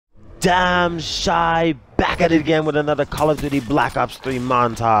damn shy, back at it again with another Call of Duty Black Ops 3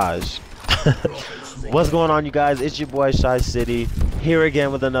 montage. What's going on, you guys? It's your boy Shy City here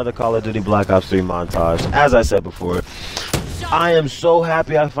again with another Call of Duty Black Ops 3 montage. As I said before, I am so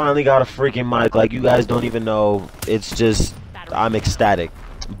happy I finally got a freaking mic. Like, you guys don't even know. It's just, I'm ecstatic.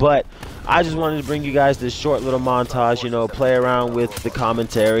 But I just wanted to bring you guys this short little montage, you know, play around with the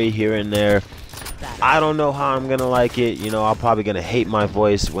commentary here and there. I don't know how I'm gonna like it, you know. I'm probably gonna hate my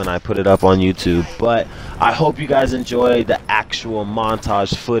voice when I put it up on YouTube, but I hope you guys enjoy the actual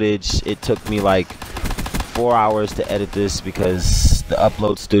montage footage. It took me like 4 hours to edit this because the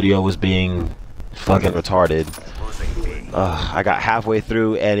upload studio was being fucking retarded. I got halfway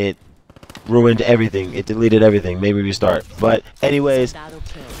through and it ruined everything. It deleted everything, made me restart. But anyways,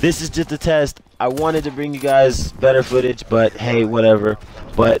 this is just a test. I wanted to bring you guys better footage, but hey, whatever.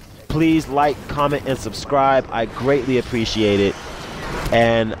 But please like, comment, and subscribe. I greatly appreciate it.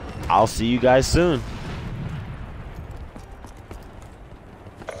 And I'll see you guys soon.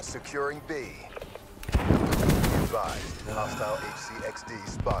 Securing B. Advised, hostile HCXD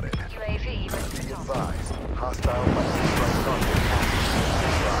spotted. UAV. Be advised, hostile lightning strike target.